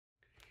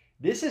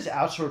This is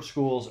Outsource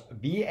School's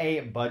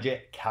VA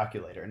budget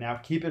calculator. Now,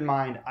 keep in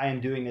mind, I am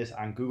doing this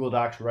on Google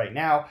Docs right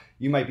now.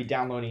 You might be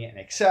downloading it in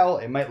Excel.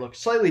 It might look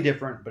slightly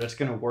different, but it's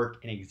going to work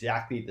in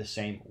exactly the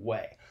same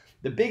way.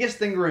 The biggest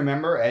thing to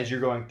remember as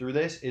you're going through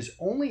this is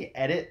only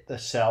edit the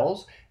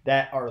cells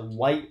that are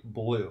light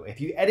blue.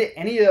 If you edit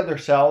any other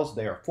cells,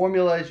 they are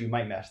formulas, you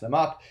might mess them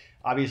up.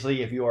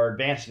 Obviously, if you are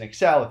advanced in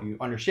Excel, if you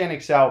understand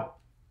Excel,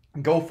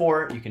 go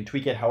for it. You can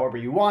tweak it however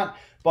you want.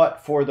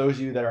 But for those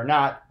of you that are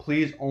not,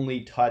 please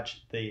only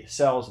touch the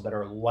cells that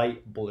are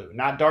light blue,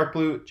 not dark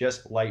blue,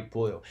 just light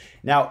blue.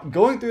 Now,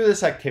 going through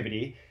this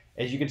activity,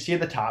 as you can see at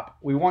the top,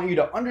 we want you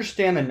to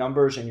understand the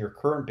numbers in your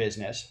current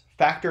business,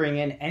 factoring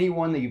in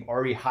anyone that you've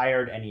already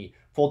hired, any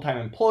full-time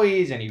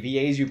employees, any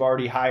VAs you've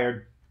already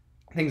hired,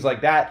 things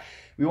like that.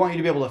 We want you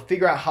to be able to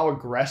figure out how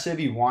aggressive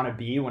you want to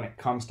be when it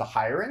comes to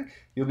hiring.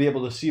 You'll be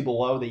able to see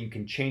below that you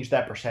can change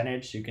that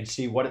percentage. So you can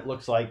see what it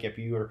looks like if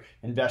you are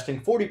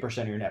investing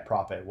 40% of your net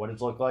profit, what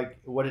it's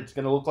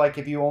going to look like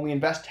if you only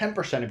invest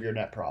 10% of your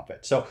net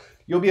profit. So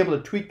you'll be able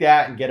to tweak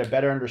that and get a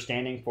better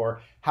understanding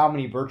for how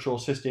many virtual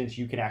assistants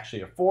you can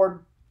actually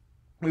afford.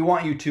 We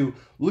want you to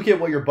look at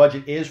what your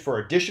budget is for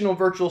additional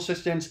virtual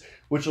assistants,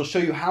 which will show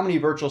you how many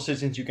virtual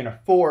assistants you can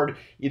afford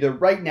either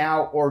right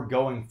now or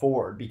going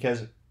forward.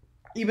 Because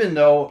even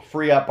though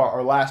FreeUp,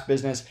 our last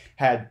business,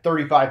 had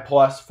 35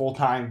 plus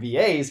full-time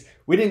VAs,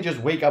 we didn't just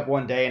wake up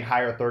one day and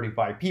hire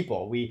 35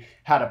 people. We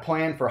had a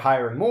plan for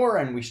hiring more,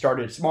 and we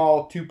started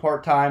small, 2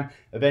 part-time,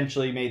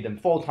 eventually made them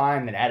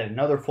full-time, then added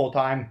another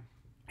full-time.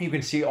 You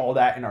can see all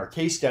that in our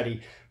case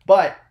study.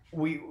 But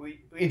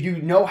if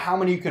you know how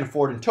many you can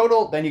afford in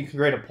total, then you can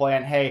create a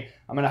plan. Hey,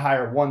 I'm going to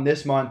hire 1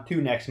 this month, 2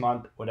 next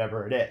month,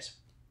 whatever it is.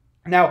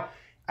 Now,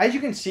 as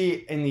you can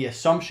see in the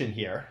assumption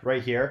here,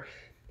 right here,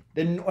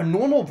 a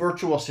normal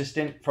virtual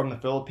assistant from the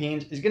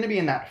Philippines is going to be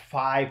in that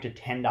 $5 to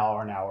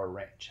 $10 an hour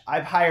range.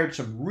 I've hired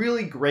some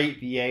really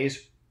great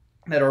VAs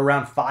that are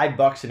around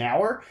 $5 an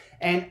hour,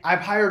 and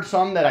I've hired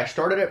some that I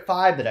started at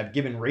 $5 that I've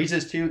given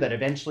raises to that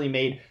eventually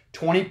made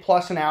 20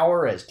 plus an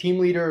hour as team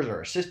leaders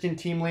or assistant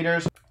team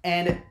leaders.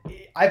 And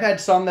I've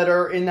had some that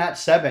are in that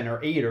 7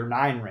 or 8 or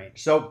 9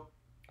 range. So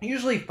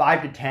usually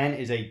 5 to 10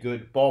 is a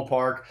good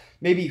ballpark,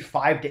 maybe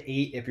 5 to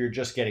 8 if you're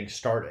just getting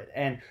started.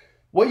 And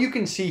what you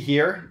can see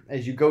here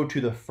as you go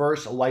to the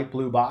first light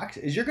blue box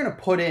is you're going to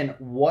put in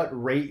what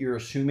rate you're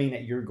assuming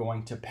that you're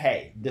going to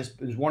pay. This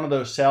is one of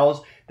those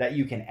cells that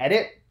you can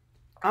edit.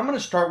 I'm going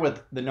to start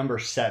with the number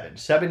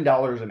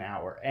 $7 an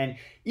hour. And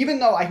even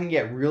though I can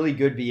get really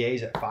good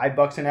VAs at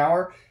 $5 an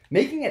hour,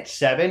 making it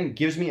 7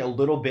 gives me a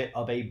little bit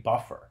of a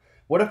buffer.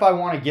 What if I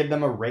want to give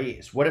them a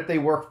raise? What if they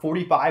work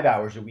 45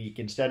 hours a week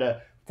instead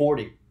of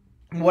 40?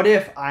 What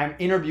if I'm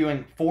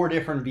interviewing 4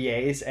 different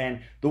VAs and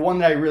the one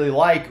that I really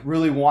like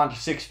really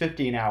wants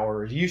 $6.50 an hour,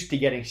 or is used to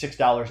getting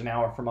 $6 an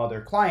hour from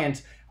other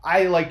clients?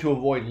 I like to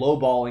avoid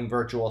lowballing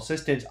virtual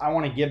assistants. I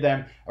want to give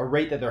them a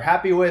rate that they're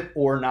happy with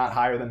or not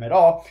hire them at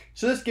all.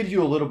 So this gives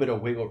you a little bit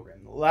of wiggle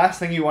room. The last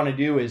thing you want to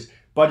do is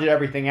budget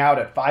everything out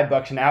at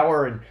 $5 an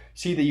hour and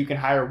see that you can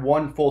hire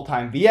 1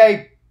 full-time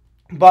VA,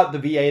 but the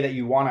VA that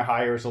you want to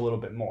hire is a little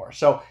bit more.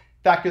 So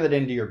factor that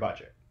into your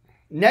budget.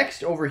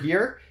 Next over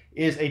here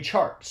is a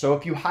chart. So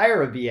if you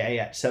hire a VA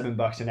at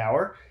 $7 an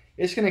hour,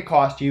 it's going to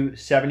cost you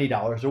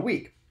 $70 a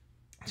week.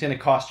 It's going to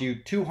cost you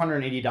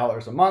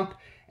 $280 a month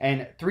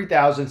and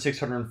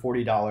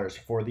 $3,640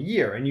 for the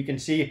year. And you can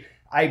see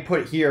I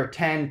put here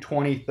 10,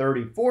 20,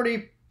 30,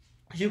 40.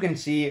 You can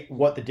see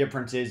what the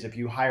difference is if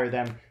you hire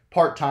them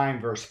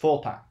part-time versus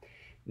full-time.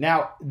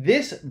 Now,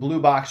 this blue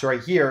box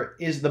right here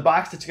is the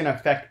box that's going to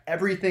affect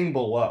everything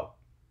below.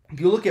 If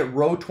you look at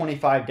row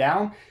 25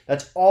 down,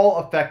 that's all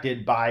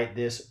affected by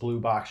this blue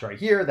box right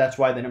here. That's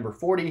why the number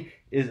 40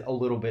 is a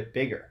little bit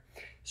bigger.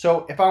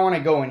 So if I want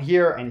to go in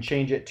here and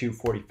change it to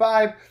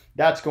 45,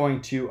 that's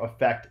going to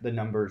affect the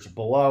numbers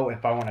below.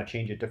 If I want to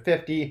change it to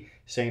 50,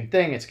 same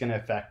thing, it's going to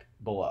affect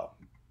below.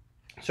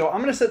 So I'm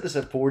going to set this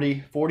at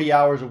 40. 40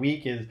 hours a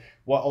week is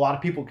what a lot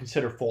of people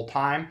consider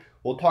full-time.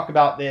 We'll talk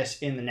about this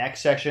in the next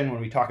section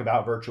when we talk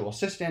about virtual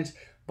assistants,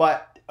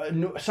 but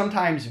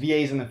sometimes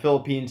VAs in the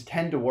Philippines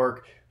tend to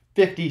work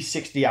 50,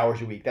 60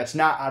 hours a week. That's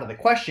not out of the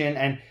question.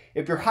 And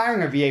if you're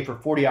hiring a VA for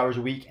 40 hours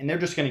a week and they're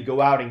just going to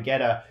go out and get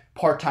a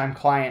part-time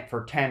client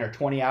for 10 or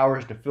 20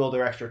 hours to fill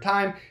their extra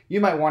time, you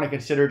might want to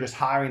consider just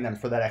hiring them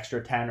for that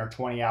extra 10 or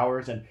 20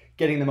 hours and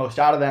getting the most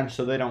out of them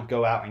so they don't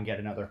go out and get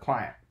another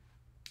client.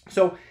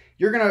 So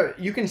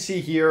you can see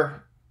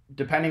here,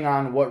 depending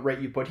on what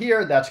rate you put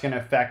here, that's going to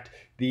affect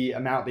the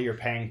amount that you're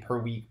paying per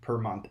week, per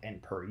month,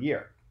 and per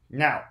year.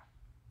 Now,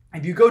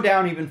 if you go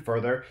down even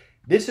further,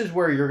 this is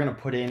where you're going to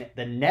put in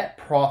the net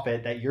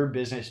profit that your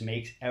business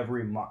makes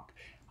every month.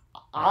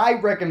 I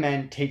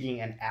recommend taking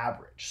an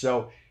average.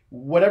 So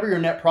whatever your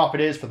net profit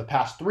is for the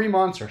past 3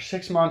 months or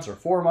 6 months or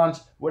 4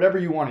 months, whatever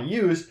you want to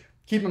use,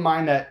 keep in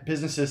mind that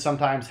businesses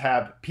sometimes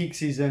have peak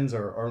seasons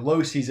or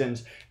low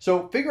seasons.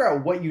 So figure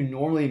out what you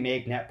normally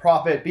make net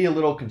profit. Be a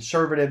little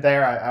conservative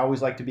there. I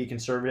always like to be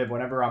conservative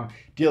whenever I'm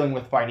dealing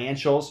with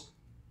financials.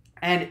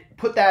 And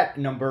put that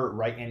number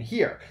right in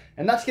here.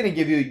 And that's going to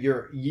give you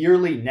your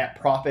yearly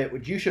net profit,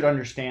 which you should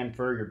understand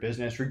for your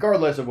business,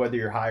 regardless of whether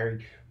you're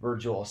hiring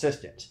virtual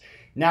assistants.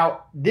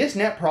 Now, this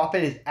net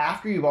profit is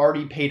after you've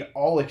already paid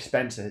all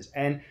expenses,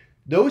 and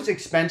those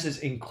expenses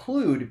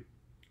include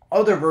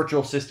other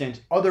virtual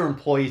assistants, other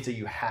employees that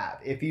you have.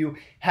 If you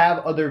have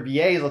other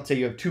VAs, let's say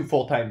you have 2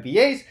 full-time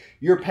VAs,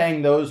 you're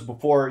paying those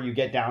before you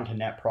get down to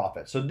net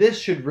profit. So this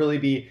should really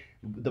be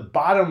the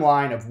bottom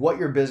line of what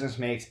your business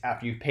makes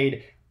after you've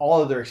paid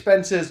all of their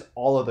expenses,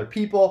 all other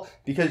people,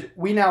 because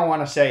we now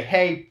want to say,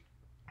 hey,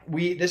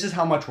 this is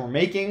how much we're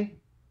making,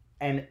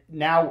 and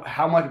now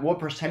what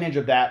percentage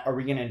of that are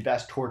we going to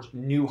invest towards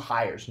new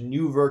hires,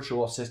 new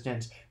virtual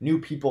assistants, new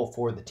people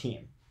for the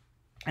team.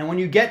 And when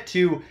you get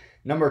to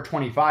number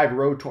 25,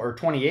 or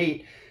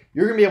 28,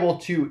 you're going to be able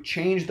to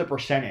change the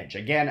percentage.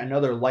 Again,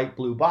 another light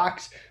blue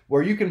box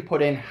where you can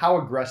put in how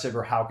aggressive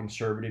or how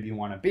conservative you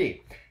want to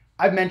be.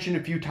 I've mentioned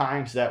a few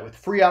times that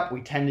with FreeUp,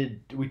 we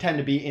tend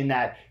to be in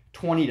that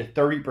 20 to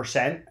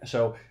 30%.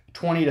 So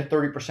 20 to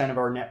 30% of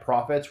our net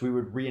profits, we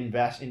would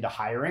reinvest into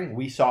hiring.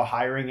 We saw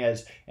hiring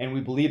and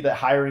we believe that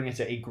hiring is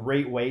a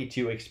great way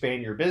to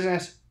expand your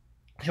business.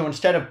 So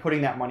instead of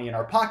putting that money in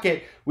our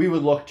pocket, we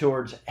would look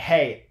towards,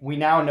 hey, we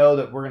now know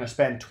that we're going to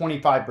spend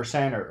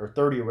 25% or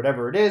 30 or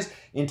whatever it is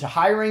into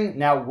hiring.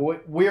 Now,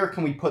 where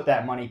can we put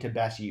that money to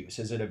best use?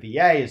 Is it a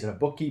VA? Is it a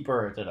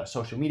bookkeeper? Is it a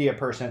social media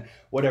person?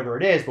 Whatever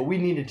it is, but we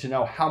needed to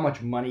know how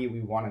much money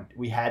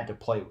we had to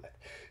play with.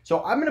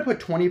 So I'm going to put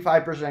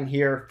 25%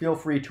 here. Feel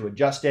free to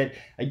adjust it.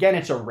 Again,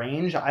 it's a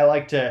range. I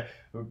like to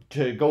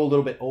go a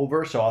little bit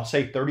over, so I'll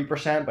say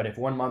 30%, but if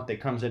one month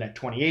it comes in at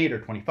 28 or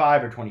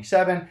 25 or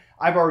 27,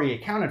 I've already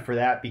accounted for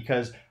that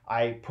because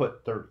I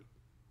put 30.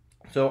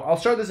 So I'll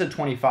start this at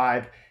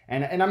 25,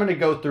 and I'm going to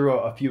go through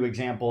a few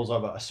examples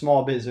of a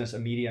small business, a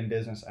medium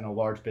business, and a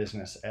large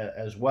business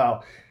as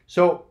well.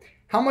 So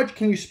how much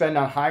can you spend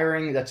on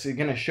hiring? That's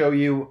going to show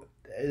you,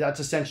 that's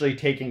essentially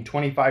taking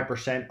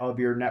 25% of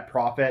your net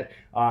profit,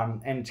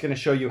 and it's going to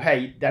show you,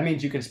 hey, that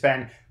means you can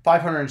spend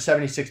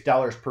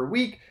 $576 per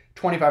week,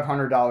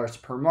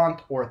 $2,500 per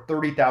month, or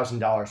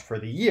 $30,000 for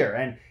the year.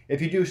 And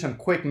if you do some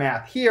quick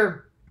math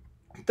here,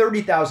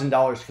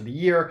 $30,000 for the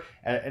year,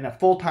 and a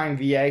full-time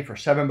VA for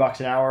 $7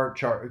 an hour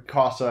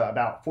costs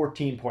about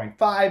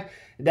 14.5.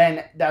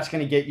 Then that's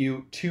going to get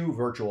you 2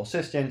 virtual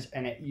assistants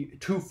and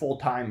 2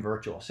 full-time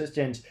virtual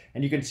assistants.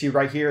 And you can see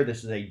right here,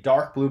 this is a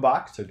dark blue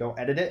box, so don't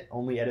edit it.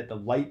 Only edit the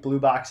light blue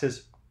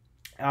boxes.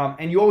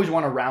 And you always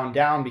want to round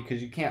down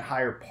because you can't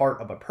hire part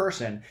of a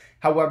person.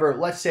 However,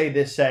 let's say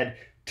this said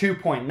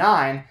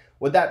 2.9.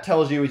 What that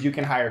tells you is you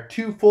can hire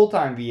 2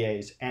 full-time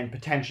VAs and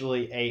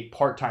potentially a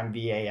part-time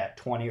VA at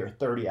 20 or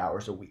 30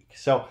 hours a week.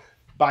 So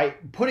by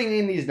putting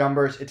in these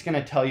numbers, it's going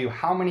to tell you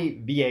how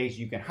many VAs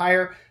you can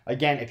hire.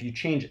 Again, if you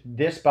change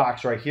this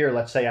box right here,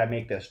 let's say I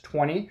make this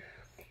 20,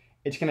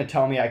 it's going to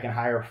tell me I can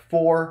hire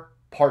 4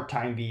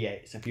 part-time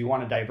VAs. If you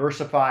want to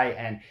diversify,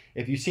 and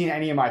if you've seen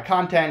any of my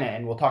content,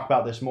 and we'll talk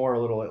about this more a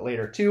little bit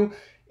later too,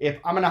 if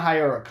I'm going to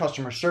hire a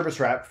customer service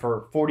rep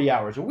for 40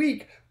 hours a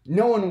week,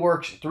 no one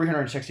works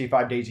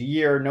 365 days a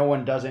year. No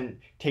one doesn't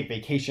take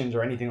vacations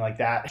or anything like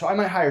that. So I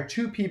might hire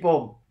 2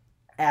 people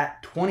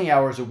at 20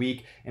 hours a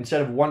week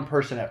instead of 1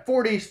 person at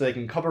 40 so they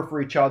can cover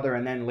for each other,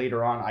 and then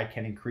later on I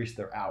can increase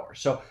their hours.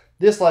 So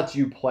this lets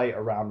you play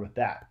around with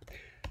that.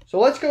 So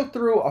let's go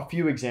through a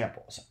few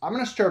examples. I'm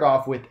going to start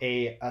off with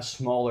a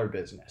smaller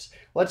business.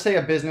 Let's say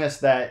a business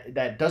that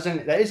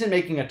isn't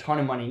making a ton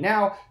of money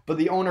now, but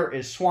the owner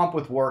is swamped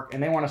with work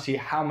and they want to see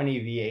how many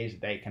VAs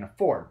they can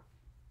afford.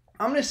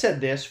 I'm going to set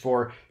this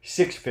for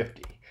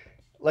 $650.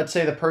 Let's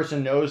say the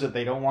person knows that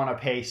they don't want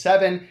to pay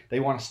 $7,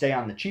 they want to stay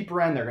on the cheaper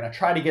end. They're going to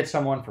try to get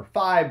someone for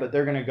 $5, but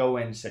they're going to go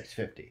in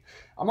 $650.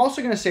 I'm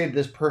also going to say that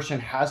this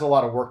person has a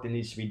lot of work that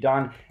needs to be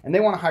done, and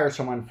they want to hire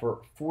someone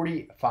for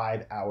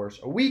 45 hours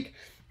a week.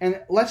 And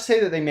let's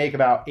say that they make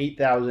about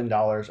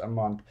 $8,000 a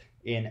month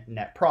in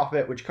net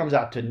profit, which comes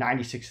out to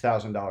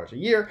 $96,000 a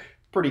year.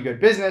 Pretty good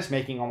business,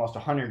 making almost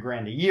 100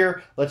 grand a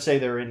year. Let's say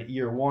they're in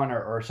year 1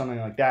 or something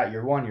like that,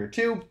 year 1, year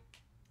 2.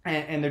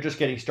 And they're just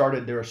getting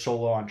started. They're a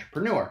solo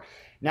entrepreneur.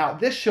 Now,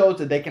 this shows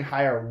that they can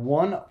hire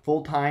 1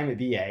 full-time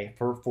VA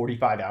for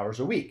 45 hours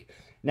a week.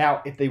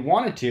 Now, if they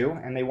wanted to,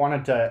 and they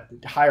wanted to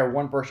hire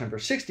 1 person for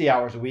 60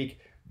 hours a week,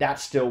 that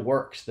still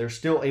works. They're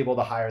still able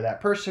to hire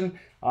that person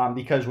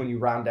because when you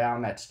round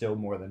down, that's still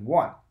more than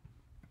 1.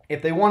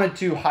 If they wanted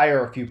to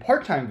hire a few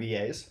part-time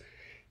VAs,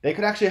 they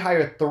could actually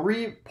hire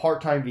 3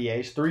 part-time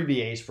VAs, 3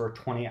 VAs for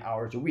 20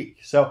 hours a week.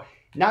 So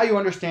now you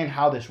understand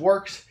how this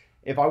works.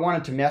 If I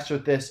wanted to mess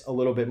with this a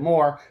little bit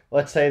more,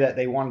 let's say that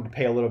they wanted to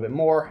pay a little bit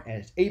more and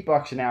it's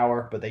 $8 an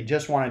hour, but they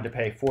just wanted to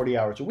pay 40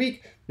 hours a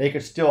week, they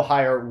could still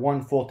hire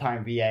 1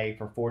 full-time VA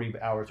for 40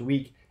 hours a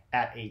week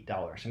at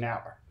 $8 an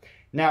hour.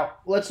 Now,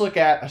 let's look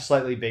at a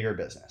slightly bigger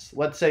business.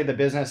 Let's say the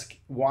business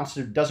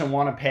doesn't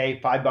want to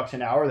pay $5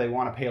 an hour, they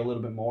want to pay a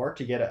little bit more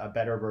to get a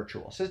better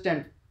virtual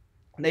assistant.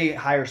 They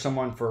hire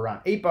someone for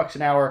around $8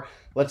 an hour.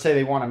 Let's say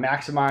they want to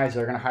maximize,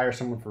 they're going to hire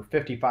someone for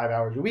 55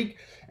 hours a week.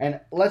 And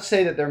let's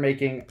say that they're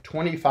making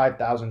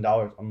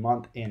 $25,000 a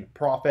month in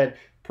profit.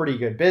 Pretty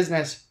good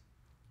business.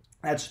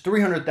 That's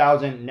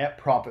 300,000 net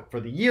profit for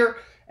the year,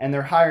 and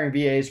they're hiring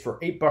VAs for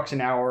 $8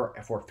 an hour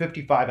for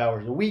 55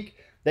 hours a week.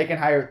 They can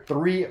hire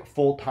 3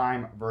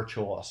 full-time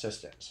virtual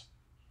assistants.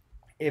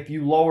 If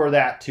you lower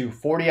that to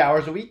 40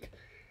 hours a week,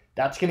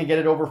 that's going to get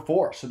it over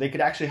 4. So they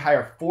could actually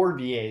hire 4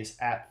 VAs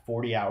at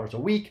 40 hours a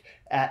week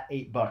at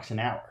 $8 an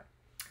hour.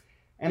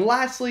 And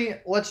lastly,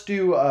 let's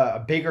do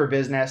a bigger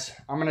business.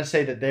 I'm going to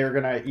say that they're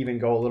going to even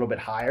go a little bit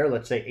higher.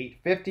 Let's say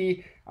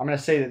 850. I'm going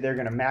to say that they're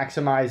going to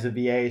maximize the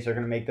VAs. They're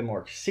going to make them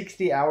work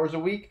 60 hours a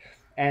week.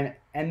 And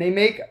they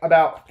make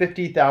about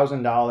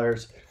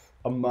 $50,000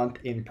 a month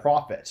in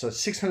profit. So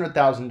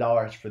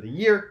 $600,000 for the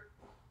year.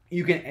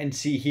 You can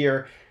see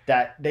here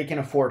that they can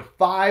afford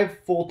 5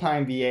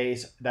 full-time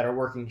VAs that are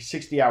working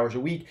 60 hours a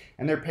week,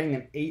 and they're paying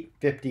them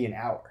 $850 an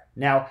hour.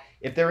 Now,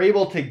 if they're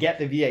able to get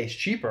the VAs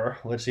cheaper,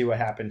 let's see what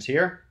happens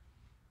here.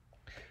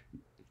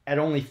 At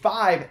only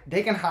 5,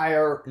 they can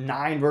hire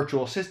 9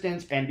 virtual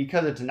assistants, and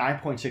because it's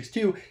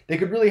 9.62, they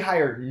could really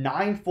hire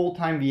 9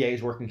 full-time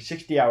VAs working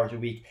 60 hours a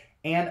week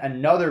and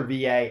another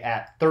VA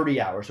at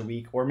 30 hours a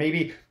week, or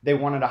maybe they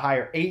wanted to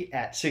hire 8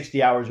 at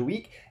 60 hours a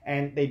week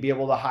and they'd be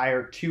able to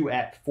hire 2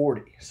 at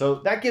 40. So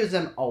that gives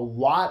them a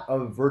lot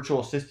of virtual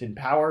assistant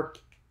power.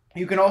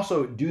 You can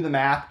also do the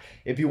math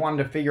if you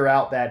wanted to figure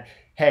out that,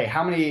 hey,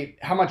 how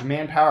much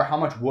manpower, how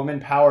much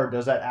woman power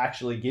does that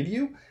actually give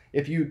you?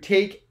 If you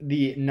take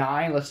the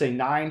 9, let's say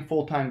 9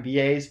 full-time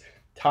VAs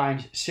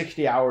times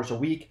 60 hours a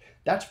week,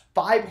 that's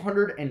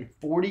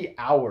 540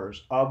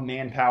 hours of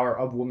manpower,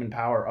 of woman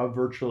power, of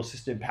virtual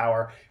assistant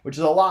power, which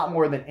is a lot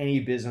more than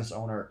any business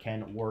owner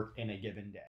can work in a given day.